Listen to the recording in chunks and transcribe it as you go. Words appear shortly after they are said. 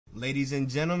Ladies and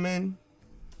gentlemen,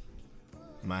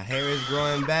 my hair is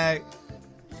growing back,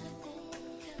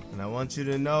 and I want you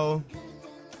to know,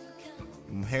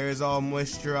 my hair is all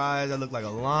moisturized. I look like a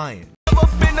lion. Never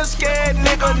been a scared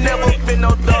nigga, never been no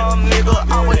dumb nigga.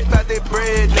 Always got that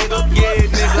bread,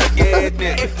 nigga. Yeah,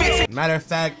 nigga. Matter of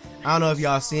fact, I don't know if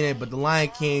y'all seen it, but the Lion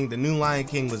King, the new Lion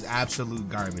King, was absolute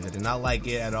garbage. I did not like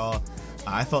it at all.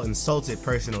 I felt insulted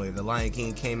personally. The Lion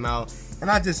King came out,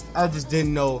 and I just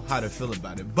didn't know how to feel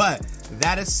about it. But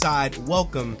that aside,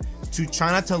 welcome to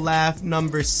Try Not to Laugh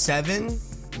number 7,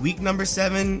 week number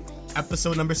 7,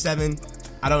 episode number 7.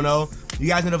 I don't know. You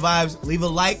guys know the vibes. Leave a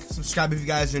like, subscribe if you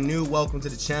guys are new. Welcome to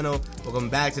the channel. Welcome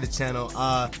back to the channel.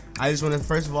 I just want to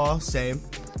first of all say,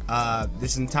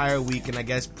 this entire week, and I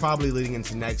guess probably leading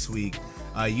into next week,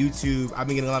 YouTube, I've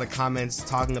been getting a lot of comments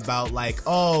talking about like,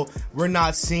 oh, we're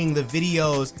not seeing the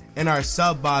videos in our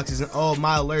sub boxes, and oh,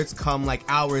 my alerts come like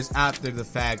hours after the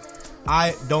fact.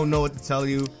 I don't know what to tell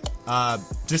you.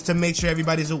 Just to make sure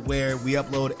everybody's aware, we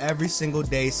upload every single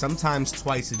day, sometimes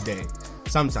twice a day.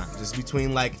 Sometimes it's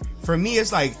between, like, for me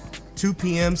it's like 2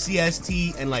 p.m.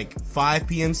 CST and like 5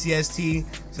 p.m. CST,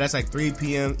 so that's like 3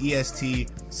 p.m. EST,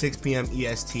 6 p.m.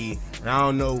 EST, and I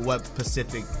don't know what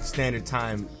Pacific Standard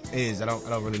Time is. I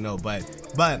don't really know, but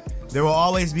there will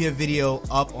always be a video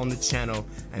up on the channel,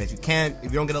 and if you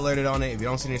don't get alerted on it, if you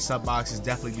don't see any sub boxes,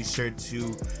 definitely be sure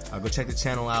to go check the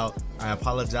channel out. I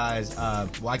apologize.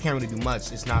 Well, I can't really do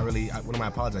much. It's not really, what am I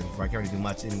apologizing for? I can't really do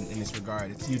much in this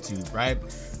regard. It's YouTube, right?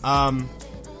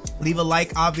 Leave a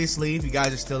like, obviously, if you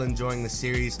guys are still enjoying the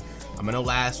series. I know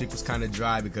last week was kind of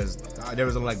dry because there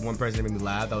was only like one person that made me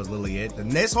laugh. That was literally it.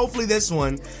 And hopefully this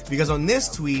one, because on this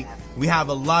tweet, we have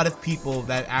a lot of people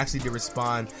that actually did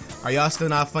respond. Are y'all still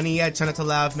not funny yet? Try Not to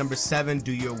Laugh number 7,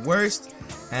 do your worst.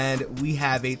 And we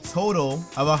have a total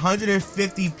of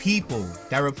 150 people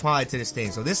that replied to this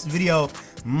thing. So this video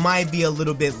might be a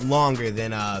little bit longer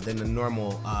than the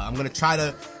normal. I'm gonna try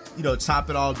to, you know, chop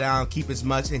it all down, keep as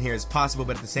much in here as possible,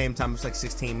 but at the same time, it's like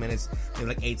 16 minutes, maybe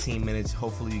like 18 minutes.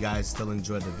 Hopefully you guys still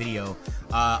enjoy the video.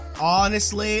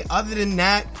 Honestly, other than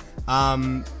that,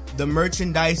 the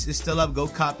merchandise is still up. Go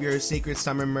cop your Sacred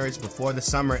Summer merch before the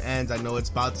summer ends. I know it's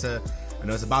about to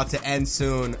end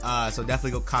soon, so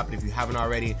definitely go cop it if you haven't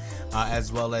already.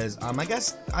 As well as, I think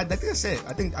that's it.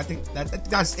 I think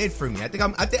that's it for me. I think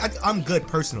I'm good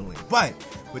personally. But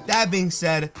with that being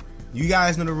said, you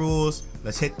guys know the rules.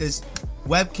 Let's hit this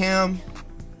webcam,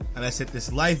 and let's hit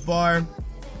this life bar, and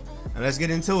let's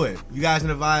get into it. You guys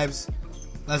know the vibes.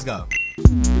 Let's go.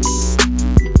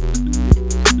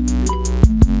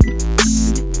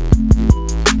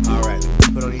 Alright,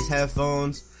 put on these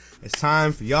headphones. It's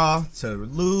time for y'all to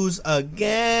lose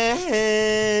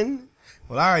again.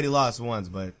 Well, I already lost once,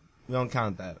 but we don't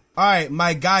count that. Alright,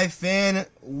 my guy fan,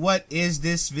 what is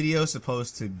this video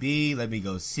supposed to be? Let me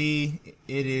go see.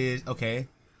 It is, okay.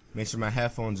 Make sure my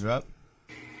headphones are up.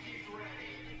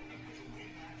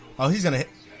 Oh, he's gonna hit.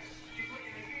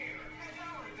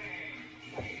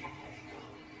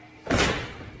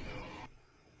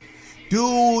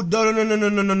 Dude,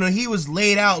 no. He was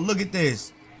laid out. Look at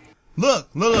this. Look.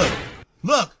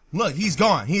 He's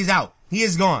gone. He's out. He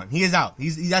is gone. He is out.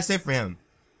 That's it for him.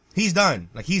 He's done.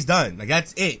 Like, he's done. Like,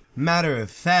 that's it. Matter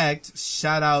of fact,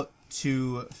 shout out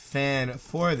to fan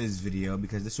for this video,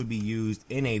 because this would be used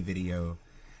in a video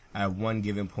at one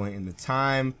given point in the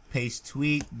time. Paste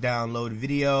tweet, download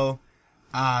video.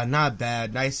 Not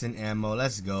bad. Nice and ammo.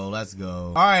 Let's go.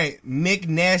 Alright,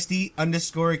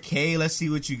 McNasty_K. Let's see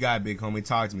what you got, big homie.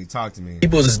 Talk to me.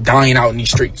 People is dying out in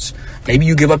these streets. Maybe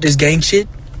you give up this gang shit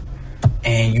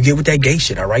and you get with that gay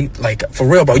shit, alright? Like, for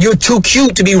real, bro. You're too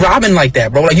cute to be robbing like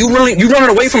that, bro. Like, you running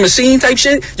away from a scene type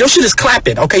shit? Your shit is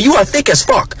clapping, okay? You are thick as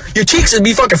fuck. Your cheeks is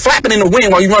be fucking flapping in the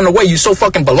wind while you running away. You so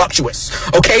fucking voluptuous,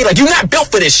 okay? Like, you not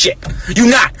built for this shit. You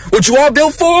not. What you are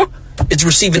built for is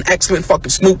receiving excellent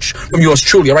fucking smooch from yours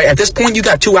truly, alright? At this point, you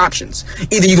got two options.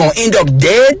 Either you're gonna end up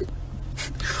dead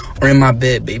or in my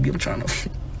bed, baby. I'm trying to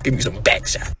give you some back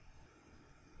shot.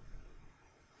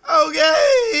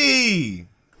 Okay.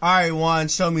 Alright, Juan,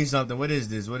 show me something. What is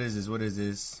this?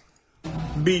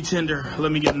 Be tender.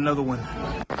 Let me get another one.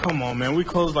 Come on, man. We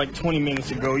closed like 20 minutes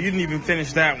ago. You didn't even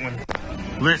finish that one.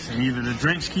 Listen, either the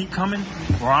drinks keep coming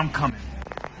or I'm coming.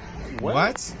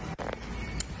 What?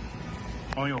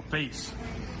 On your face.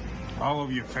 All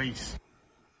over your face.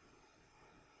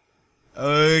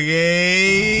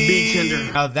 Okay. Be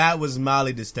tender. Now that was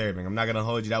mildly disturbing. I'm not gonna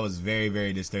hold you. That was very,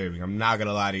 very disturbing. I'm not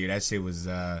gonna lie to you. That shit was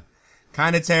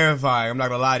kind of terrifying. I'm not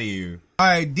gonna lie to you.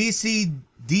 Alright, DC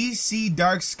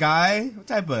Dark Sky. What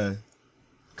type of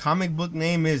comic book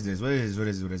name is this? What is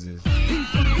this? He's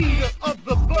the leader of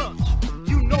the bunch.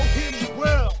 You know him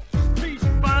well.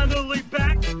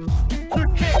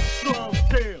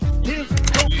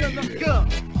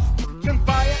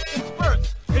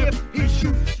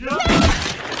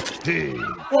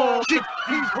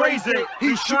 said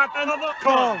he shot another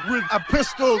car with a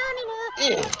pistol.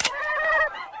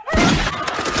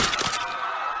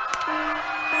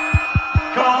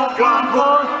 Car gun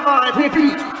boy, I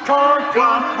repeat, car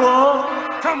gun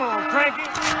boy. Come on, crank it.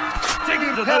 Take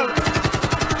it to hell.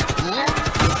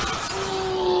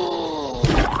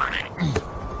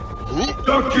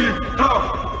 Duck it,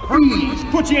 duck. Freeze.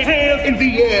 Put your hands in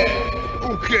the air.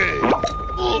 Okay.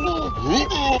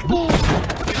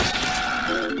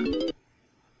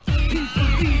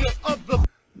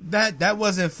 That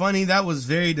wasn't funny. That was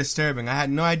very disturbing. I had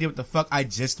no idea what the fuck I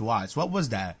just watched. What was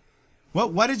that?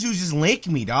 What did you just link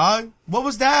me, dog? What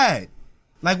was that?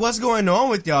 Like, what's going on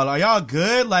with y'all? Are y'all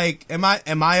good? Like, am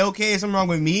I okay? Is something wrong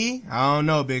with me? I don't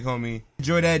know, big homie.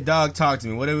 Enjoy that dog talk to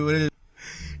me. What is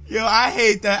Yo, I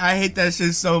hate that. I hate that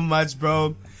shit so much,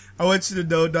 bro. I want you to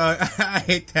know, dog, I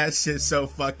hate that shit so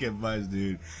fucking much,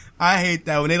 dude. I hate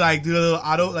that when they like do the little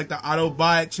the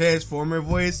Autobot Transformer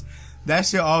voice. That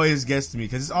shit always gets to me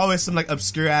because it's always some like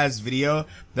obscure ass video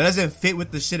that doesn't fit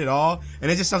with the shit at all, and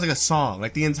it just sounds like a song.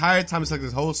 Like the entire time it's like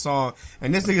this whole song,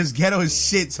 and this nigga's ghetto as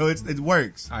shit, so it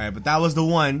works. All right, but that was the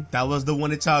one. That was the one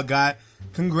that y'all got.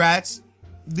 Congrats,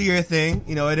 do your thing.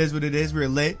 You know it is what it is. We're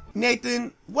lit.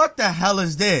 Nathan, what the hell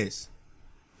is this?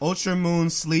 Ultra Moon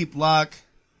Sleep Lock.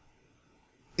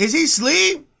 Is he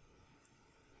sleep?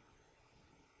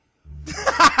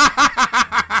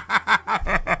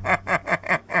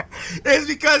 It's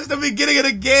because it's the beginning of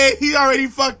the game. He already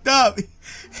fucked up.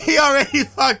 He already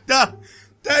fucked up.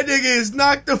 That nigga is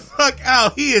knocked the fuck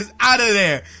out. He is out of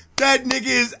there. That nigga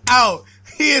is out.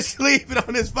 He is sleeping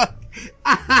on his fuck.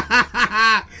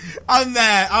 I'm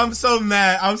mad. I'm so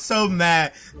mad. I'm so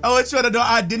mad. I want you to know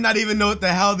I did not even know what the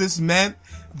hell this meant.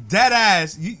 Dead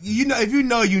ass. You know, if you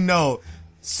know, you know.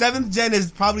 7th gen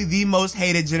is probably the most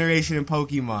hated generation in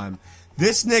Pokemon.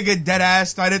 This nigga deadass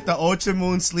started the Ultra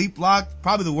Moon Sleep Lock,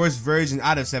 probably the worst version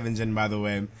out of 7th gen, by the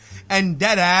way. And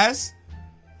deadass,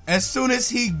 as soon as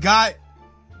he got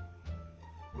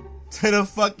to the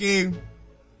fucking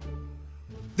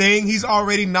thing, he's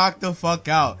already knocked the fuck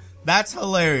out. That's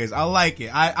hilarious. I like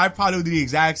it. I probably would do the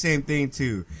exact same thing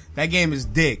too. That game is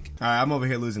dick. Alright, I'm over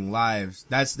here losing lives.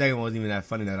 That game wasn't even that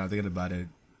funny that I'm thinking about it.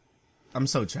 I'm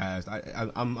so trashed.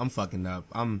 I'm fucking up.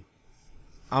 I'm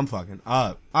fucking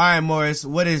up. Alright, Morris,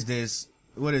 what is this?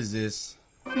 What is this?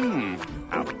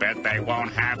 I bet they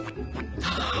won't have.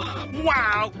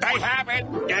 Wow, they have it!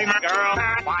 Gamer girl,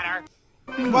 water.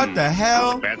 What the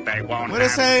hell? I bet they won't. What did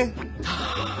it say?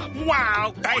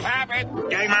 Wow, they have it!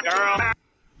 Gamer girl.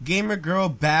 Gamer girl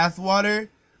bathwater?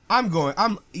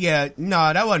 Yeah,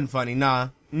 nah, that wasn't funny, nah.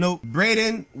 Nope.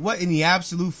 Brayden, what in the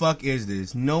absolute fuck is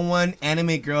this? No one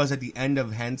animate girls at the end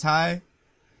of hentai?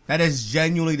 That is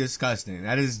genuinely disgusting.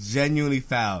 That is genuinely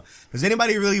foul. Does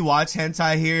anybody really watch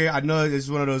hentai here? I know it's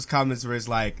one of those comments where it's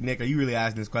like, Nick, are you really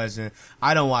asking this question?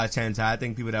 I don't watch hentai. I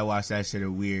think people that watch that shit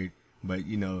are weird. But,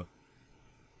 you know,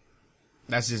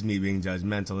 that's just me being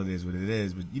judgmental. It is what it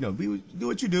is. But, you know, do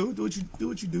what you do. Do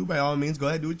what you do. By all means, go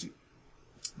ahead. Do what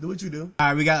you do. All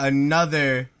right, we got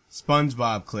another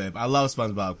SpongeBob clip. I love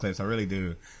SpongeBob clips. I really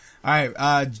do. Alright,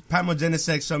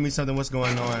 Pamogenesex, show me something. What's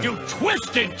going on? You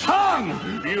twisted tongue!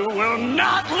 You will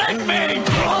not let me!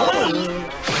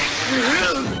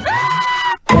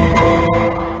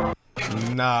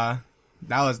 Nah.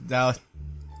 That was...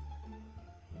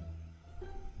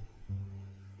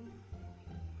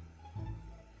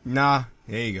 Nah.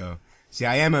 There you go. See,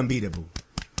 I am unbeatable.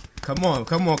 Come on.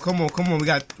 We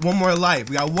got one more life.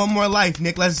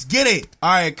 Nick. Let's get it.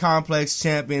 Alright, Complex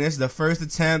Champion. This is the first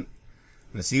attempt.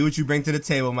 Let's see what you bring to the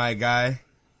table, my guy.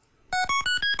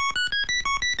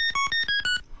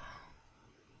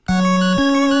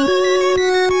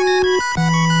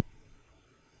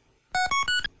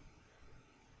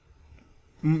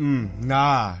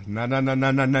 Nah.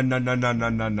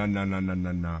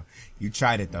 You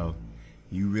tried it though.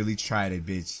 You really tried it,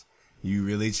 bitch. You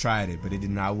really tried it, but it did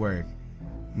not work.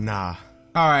 Nah.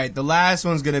 Alright, the last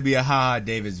one's gonna be a haha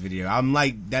Davis video. I'm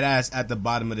like dead ass at the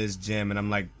bottom of this gym, and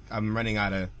I'm running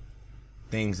out of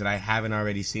things that I haven't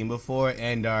already seen before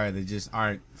and that just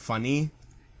aren't funny.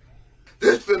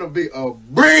 This finna be a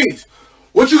breeze.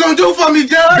 What you gonna do for me,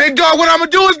 John? Big dog, what I'm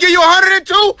gonna do is give you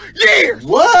 102 years.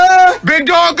 What? Big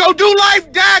dog, go do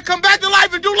life, die, come back to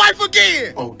life and do life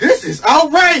again. Oh, this is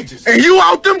outrageous. And you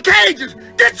out them cages.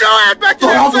 Get your ass back to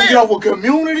so your I'm gonna get off with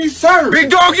community service. Big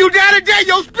dog, you die today,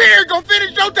 your spirit gonna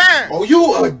finish your time. Oh,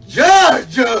 you a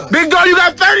judge. Big dog, you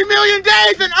got 30 million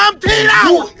days and I'm 10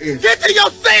 hours. Get to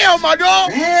your cell, my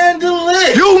dog. Handle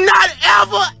it. You not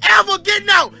ever getting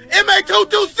out.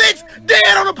 MA226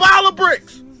 dead on a pile of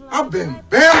bricks. I've been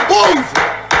bamboozled.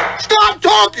 Stop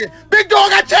talking! Big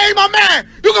dog, I changed my mind!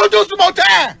 You gonna do some more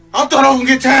time! I thought I was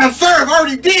gonna get time served. I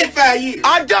already did 5 years.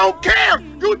 I don't care!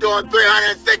 You doing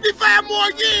 365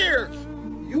 more years!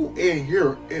 You in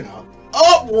here in an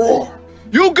uproar.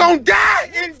 You gonna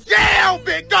die in jail,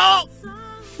 big dog!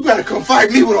 You gotta come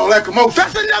fight me with all that commotion.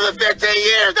 That's another 15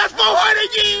 years! That's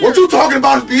 400 years! What you talking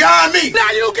about is beyond me! Now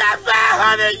you got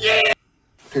 500 years!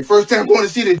 Okay, first time going to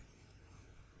see the...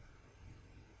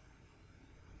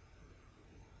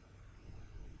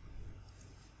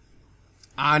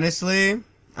 Honestly,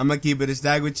 I'm gonna keep it a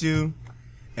stack with you.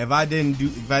 If I didn't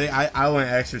do, I went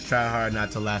extra try hard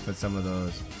not to laugh at some of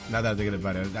those. Not that I'm thinking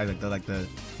about it. Like the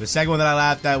second one that I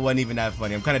laughed at wasn't even that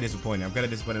funny. I'm kind of disappointed. I'm kind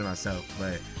of disappointed in myself,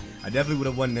 but I definitely would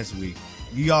have won this week.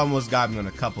 You almost got me on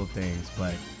a couple things,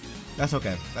 but that's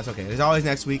okay. That's okay. There's always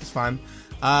next week. It's fine.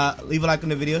 Leave a like on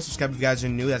the video. Subscribe if you guys are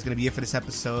new. That's gonna be it for this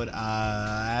episode.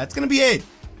 That's gonna be it.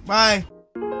 Bye.